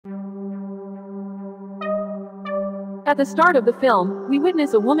At the start of the film, we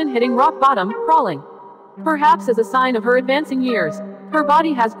witness a woman hitting rock bottom, crawling. Perhaps as a sign of her advancing years, her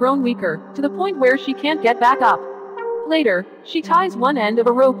body has grown weaker, to the point where she can't get back up. Later, she ties one end of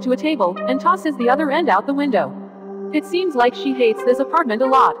a rope to a table, and tosses the other end out the window. It seems like she hates this apartment a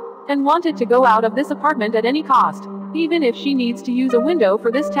lot, and wanted to go out of this apartment at any cost, even if she needs to use a window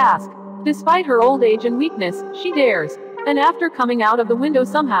for this task. Despite her old age and weakness, she dares. And after coming out of the window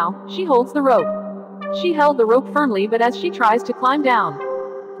somehow, she holds the rope. She held the rope firmly, but as she tries to climb down,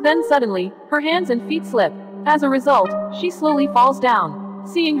 then suddenly, her hands and feet slip. As a result, she slowly falls down.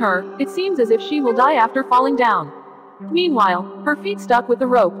 Seeing her, it seems as if she will die after falling down. Meanwhile, her feet stuck with the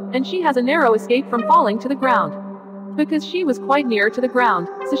rope, and she has a narrow escape from falling to the ground. Because she was quite near to the ground,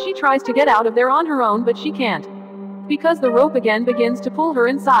 so she tries to get out of there on her own, but she can't. Because the rope again begins to pull her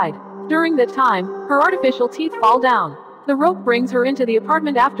inside. During that time, her artificial teeth fall down. The rope brings her into the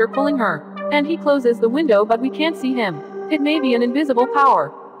apartment after pulling her. And he closes the window, but we can't see him. It may be an invisible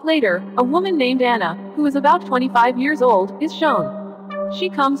power. Later, a woman named Anna, who is about 25 years old, is shown. She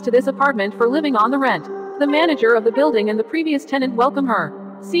comes to this apartment for living on the rent. The manager of the building and the previous tenant welcome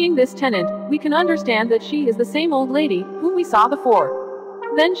her. Seeing this tenant, we can understand that she is the same old lady, whom we saw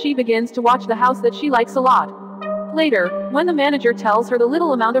before. Then she begins to watch the house that she likes a lot. Later, when the manager tells her the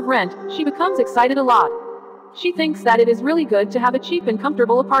little amount of rent, she becomes excited a lot. She thinks that it is really good to have a cheap and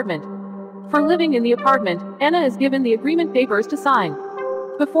comfortable apartment. For living in the apartment, Anna is given the agreement papers to sign.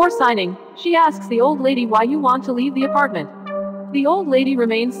 Before signing, she asks the old lady why you want to leave the apartment. The old lady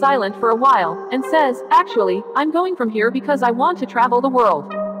remains silent for a while, and says, "Actually, I'm going from here because I want to travel the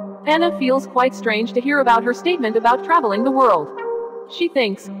world." Anna feels quite strange to hear about her statement about traveling the world. She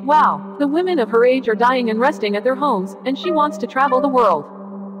thinks, wow, the women of her age are dying and resting at their homes, and she wants to travel the world.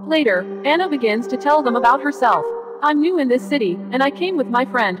 Later, Anna begins to tell them about herself. "I'm new in this city, and I came with my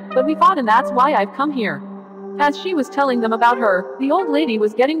friend, but we fought and that's why I've come here." As she was telling them about her, the old lady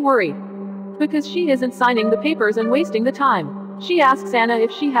was getting worried. Because she isn't signing the papers and wasting the time. She asks Anna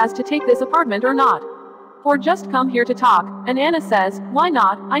if she has to take this apartment or not. Or just come here to talk, and Anna says, "Why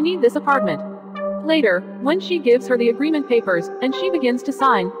not, I need this apartment." Later, when she gives her the agreement papers, and she begins to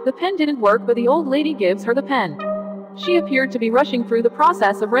sign, the pen didn't work, but the old lady gives her the pen. She appeared to be rushing through the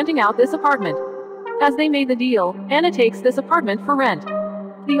process of renting out this apartment. As they made the deal, Anna takes this apartment for rent.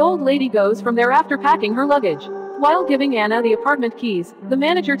 The old lady goes from there after packing her luggage. While giving Anna the apartment keys, the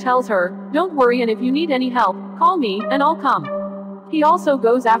manager tells her, "Don't worry, and if you need any help, call me, and I'll come." He also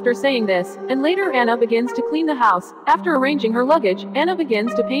goes after saying this, and later Anna begins to clean the house. After arranging her luggage, Anna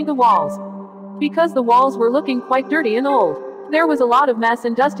begins to paint the walls. Because the walls were looking quite dirty and old, there was a lot of mess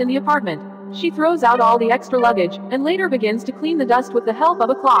and dust in the apartment. She throws out all the extra luggage, and later begins to clean the dust with the help of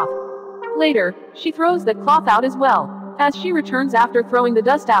a cloth. Later, she throws that cloth out as well. As she returns after throwing the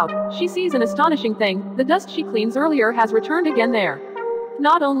dust out, she sees an astonishing thing: the dust she cleans earlier has returned again there.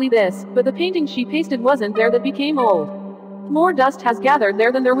 Not only this, but the painting she pasted wasn't there that became old. More dust has gathered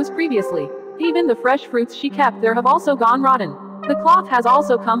there than there was previously. Even the fresh fruits she kept there have also gone rotten. The cloth has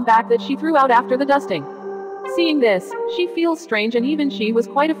also come back that she threw out after the dusting. Seeing this, she feels strange, and even she was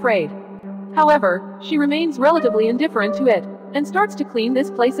quite afraid. However, she remains relatively indifferent to it, and starts to clean this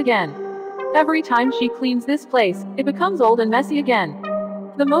place again. Every time she cleans this place, it becomes old and messy again.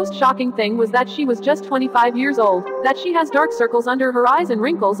 The most shocking thing was that she was just 25 years old, that she has dark circles under her eyes and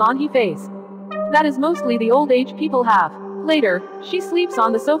wrinkles on her face. That is mostly the old age people have. Later, she sleeps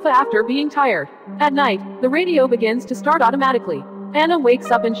on the sofa after being tired. At night, the radio begins to start automatically. Anna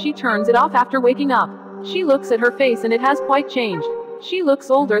wakes up and she turns it off after waking up. She looks at her face and it has quite changed. She looks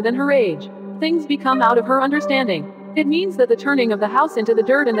older than her age. Things become out of her understanding. It means that the turning of the house into the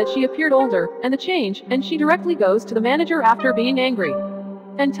dirt and that she appeared older, and the change, and she directly goes to the manager after being angry.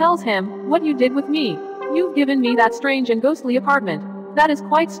 And tells him, "What you did with me? You've given me that strange and ghostly apartment. That is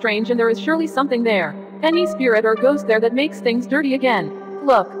quite strange, and there is surely something there. Any spirit or ghost there that makes things dirty again.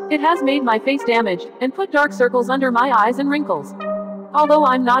 Look, it has made my face damaged, and put dark circles under my eyes and wrinkles. Although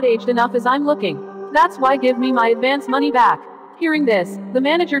I'm not aged enough as I'm looking. That's why give me my advance money back." Hearing this, the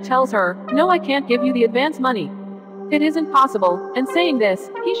manager tells her, "No, I can't give you the advance money. It isn't possible," and saying this,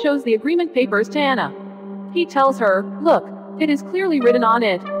 he shows the agreement papers to Anna. He tells her, "Look, it is clearly written on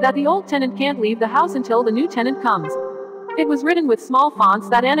it, that the old tenant can't leave the house until the new tenant comes." It was written with small fonts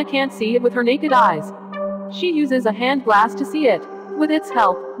that Anna can't see it with her naked eyes. She uses a hand glass to see it. With its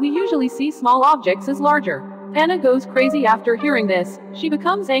help, we usually see small objects as larger. Anna goes crazy after hearing this. She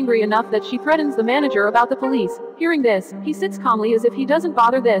becomes angry enough that she threatens the manager about the police. Hearing this, he sits calmly as if he doesn't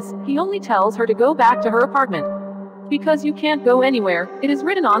bother this. He only tells her to go back to her apartment. "Because you can't go anywhere, it is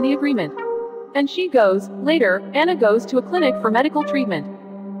written on the agreement." And she goes. Later, Anna goes to a clinic for medical treatment.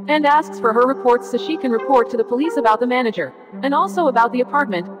 and asks for her reports so she can report to the police about the manager, and also about the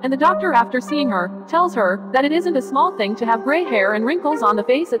apartment, and the doctor, after seeing her, tells her that it isn't a small thing to have gray hair and wrinkles on the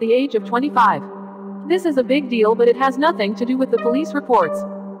face at the age of 25. This is a big deal, but it has nothing to do with the police reports.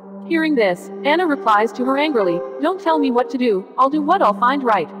 Hearing this, Anna replies to her angrily, "Don't tell me what to do, I'll do what I'll find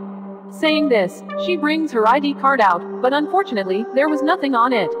right." Saying this, she brings her ID card out, but unfortunately, there was nothing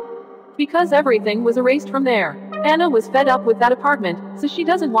on it, because everything was erased from there. Anna was fed up with that apartment, so she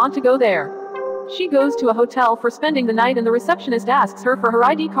doesn't want to go there. She goes to a hotel for spending the night, and the receptionist asks her for her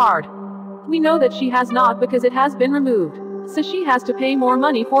ID card. We know that she has not because it has been removed, so she has to pay more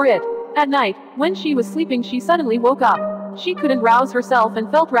money for it. At night, when she was sleeping, she suddenly woke up. She couldn't rouse herself and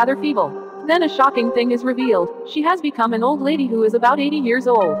felt rather feeble. Then a shocking thing is revealed. She has become an old lady who is about 80 years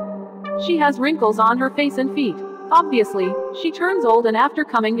old. She has wrinkles on her face and feet. Obviously, she turns old, and after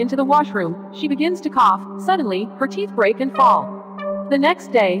coming into the washroom, she begins to cough. Suddenly, her teeth break and fall. The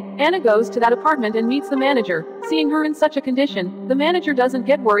next day, Anna goes to that apartment and meets the manager. Seeing her in such a condition, the manager doesn't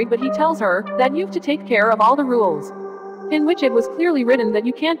get worried, but he tells her that you've to take care of all the rules, in which it was clearly written that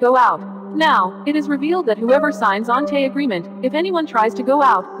you can't go out. Now, it is revealed that whoever signs on the agreement, if anyone tries to go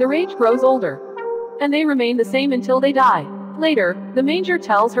out, their age grows older, and they remain the same until they die. Later, the manager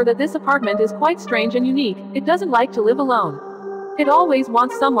tells her that this apartment is quite strange and unique. It doesn't like to live alone. It always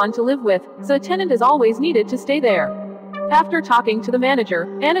wants someone to live with, so a tenant is always needed to stay there. After talking to the manager,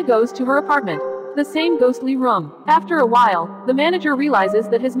 Anna goes to her apartment, the same ghostly room. After a while, the manager realizes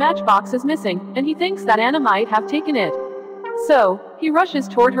that his matchbox is missing, and he thinks that Anna might have taken it. So, he rushes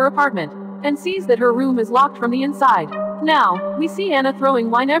toward her apartment, and sees that her room is locked from the inside. Now, we see Anna throwing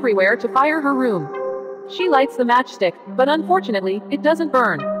wine everywhere to fire her room. She lights the matchstick, but unfortunately, it doesn't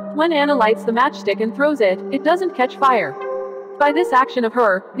burn. When Anna lights the matchstick and throws it, it doesn't catch fire. By this action of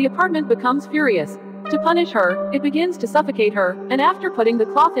her, the apartment becomes furious. To punish her, it begins to suffocate her, and after putting the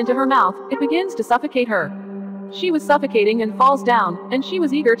cloth into her mouth, it begins to suffocate her. She was suffocating and falls down, and she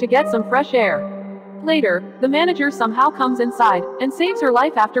was eager to get some fresh air. Later, the manager somehow comes inside, and saves her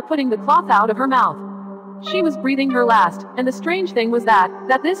life after putting the cloth out of her mouth. She was breathing her last, and the strange thing was that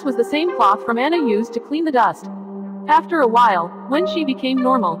this was the same cloth from Anna used to clean the dust. After a while, when she became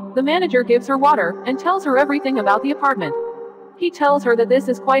normal, the manager gives her water, and tells her everything about the apartment. He tells her that this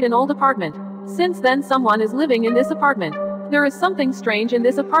is quite an old apartment. Since then, someone is living in this apartment. There is something strange in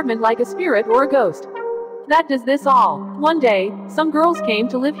this apartment, like a spirit or a ghost, that does this all. One day, some girls came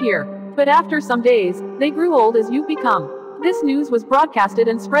to live here, but after some days, they grew old as you've become. This news was broadcasted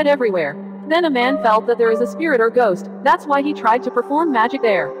and spread everywhere. Then a man felt that there is a spirit or ghost, that's why he tried to perform magic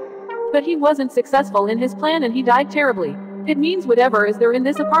there. But he wasn't successful in his plan, and he died terribly. It means whatever is there in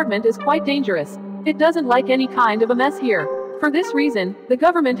this apartment is quite dangerous. It doesn't like any kind of a mess here. For this reason, the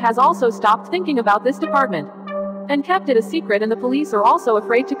government has also stopped thinking about this department, and kept it a secret, and the police are also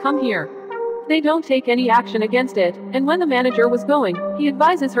afraid to come here. They don't take any action against it, and when the manager was going, he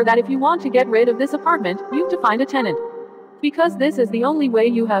advises her that if you want to get rid of this apartment, you've to find a tenant, because this is the only way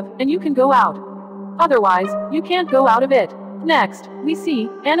you have, and you can go out. Otherwise, you can't go out of it. Next, we see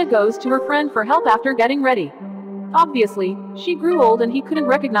Anna goes to her friend for help after getting ready. Obviously, she grew old and he couldn't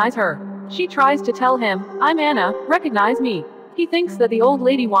recognize her. She tries to tell him, "I'm Anna, recognize me." He thinks that the old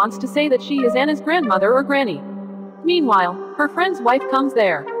lady wants to say that she is Anna's grandmother or granny. Meanwhile, her friend's wife comes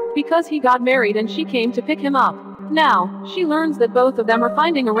there, because he got married and she came to pick him up. Now, she learns that both of them are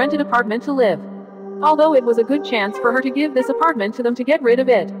finding a rented apartment to live, although it was a good chance for her to give this apartment to them to get rid of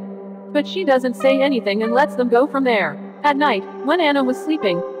it. But she doesn't say anything and lets them go from there. At night, when Anna was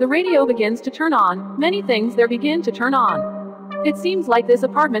sleeping, the radio begins to turn on. Many things there begin to turn on. It seems like this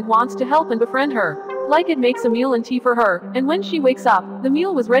apartment wants to help and befriend her. Like it makes a meal and tea for her, and when she wakes up, the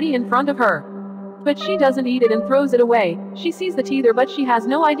meal was ready in front of her. But she doesn't eat it and throws it away. She sees the tea there, but she has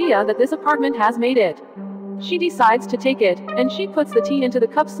no idea that this apartment has made it. She decides to take it, and she puts the tea into the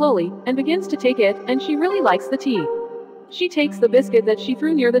cup slowly, and begins to take it, and she really likes the tea. She takes the biscuit that she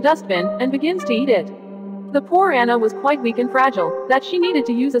threw near the dustbin, and begins to eat it. The poor Anna was quite weak and fragile, that she needed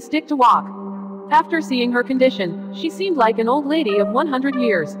to use a stick to walk. After seeing her condition, she seemed like an old lady of 100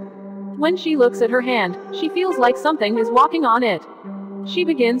 years. When she looks at her hand, she feels like something is walking on it. She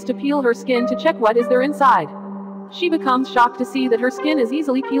begins to peel her skin to check what is there inside. She becomes shocked to see that her skin is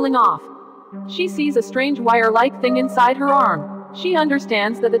easily peeling off. She sees a strange wire-like thing inside her arm. She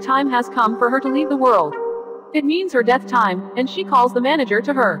understands that the time has come for her to leave the world. It means her death time, and she calls the manager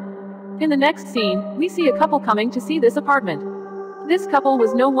to her. In the next scene, we see a couple coming to see this apartment. This couple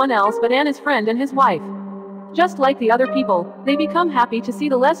was no one else but Anna's friend and his wife. Just like the other people, they become happy to see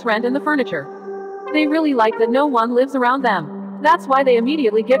the less rent and the furniture. They really like that no one lives around them. That's why they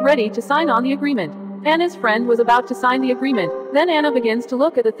immediately get ready to sign on the agreement. Anna's friend was about to sign the agreement, then Anna begins to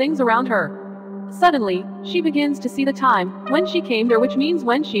look at the things around her. Suddenly, she begins to see the time when she came there, which means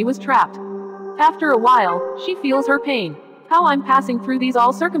when she was trapped. After a while, she feels her pain. How I'm passing through these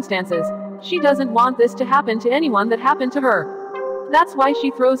all circumstances. She doesn't want this to happen to anyone that happened to her. That's why she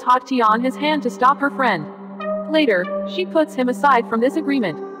throws hot tea on his hand to stop her friend. Later, she puts him aside from this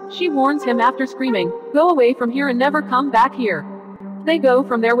agreement. She warns him after screaming, "Go away from here and never come back here." They go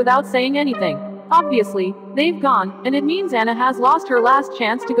from there without saying anything. Obviously, they've gone, and it means Anna has lost her last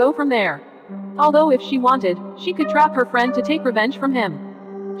chance to go from there. Although if she wanted, she could trap her friend to take revenge from him.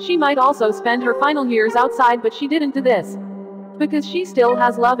 She might also spend her final years outside, but she didn't do this. Because she still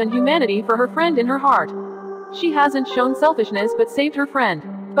has love and humanity for her friend in her heart. She hasn't shown selfishness but saved her friend.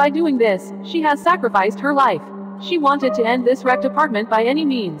 By doing this, she has sacrificed her life. She wanted to end this wrecked apartment by any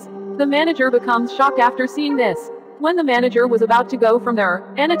means. The manager becomes shocked after seeing this. When the manager was about to go from there,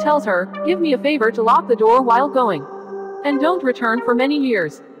 Anna tells her, "Give me a favor to lock the door while going. And don't return for many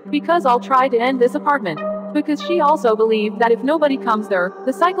years. Because I'll try to end this apartment." Because she also believed that if nobody comes there,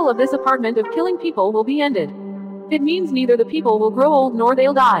 the cycle of this apartment of killing people will be ended. It means neither the people will grow old nor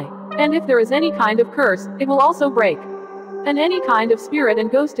they'll die. And if there is any kind of curse, it will also break. And any kind of spirit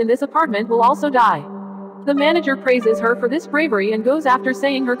and ghost in this apartment will also die. The manager praises her for this bravery and goes after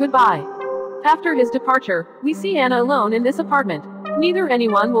saying her goodbye. After his departure, we see Anna alone in this apartment. Neither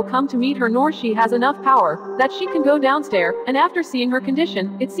anyone will come to meet her nor she has enough power that she can go downstairs, and after seeing her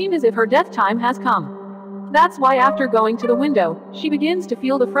condition, it seemed as if her death time has come. That's why after going to the window, she begins to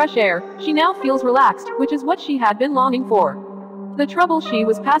feel the fresh air. She now feels relaxed, which is what she had been longing for. The trouble she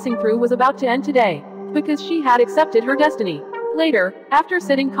was passing through was about to end today, because she had accepted her destiny. Later, after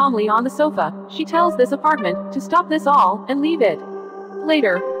sitting calmly on the sofa, she tells this apartment to stop this all and leave it.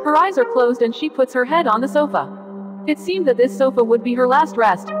 Later, her eyes are closed and she puts her head on the sofa. It seemed that this sofa would be her last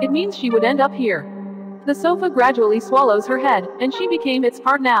rest. It means she would end up here. The sofa gradually swallows her head, and she became its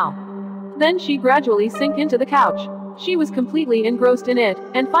part now. Then she gradually sank into the couch. She was completely engrossed in it,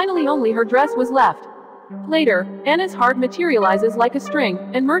 and finally only her dress was left. Later, Anna's heart materializes like a string,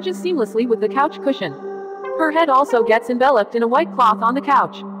 and merges seamlessly with the couch cushion. Her head also gets enveloped in a white cloth on the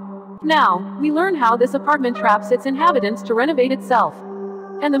couch. Now, we learn how this apartment traps its inhabitants to renovate itself.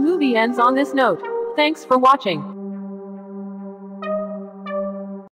 And the movie ends on this note. Thanks for watching.